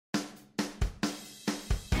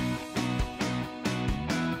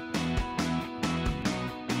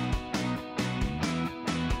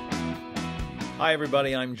Hi,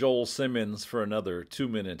 everybody. I'm Joel Simmons for another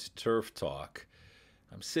 2-minute Turf Talk.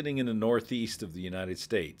 I'm sitting in the northeast of the United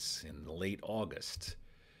States in late August,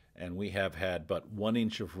 and we have had but 1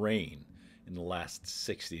 inch of rain in the last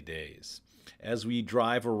 60 days. As we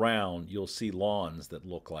drive around, you'll see lawns that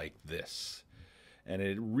look like this. And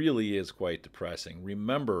it really is quite depressing.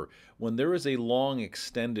 Remember, when there is a long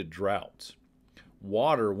extended drought,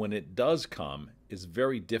 water, when it does come, is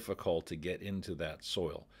very difficult to get into that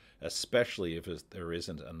soil, especially if there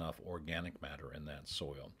isn't enough organic matter in that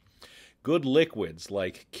soil. Good liquids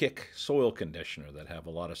like Kick soil conditioner that have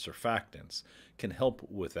a lot of surfactants can help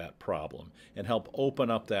with that problem and help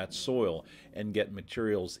open up that soil and get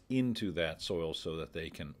materials into that soil so that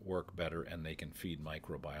they can work better and they can feed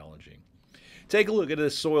microbiology. Take a look at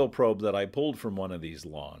this soil probe that I pulled from one of these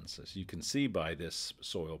lawns. As you can see by this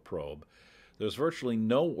soil probe, there's virtually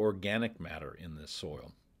no organic matter in this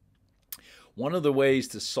soil. One of the ways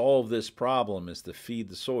to solve this problem is to feed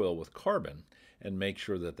the soil with carbon and make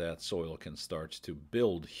sure that that soil can start to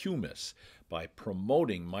build humus by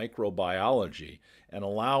promoting microbiology and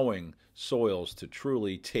allowing soils to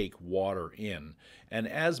truly take water in. And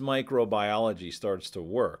as microbiology starts to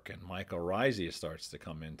work and mycorrhizae starts to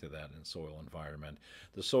come into that in soil environment,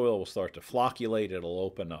 the soil will start to flocculate, it'll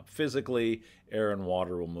open up physically, air and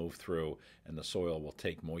water will move through, and the soil will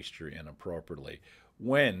take moisture in appropriately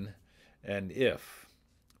when and if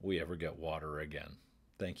we ever get water again.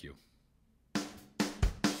 Thank you.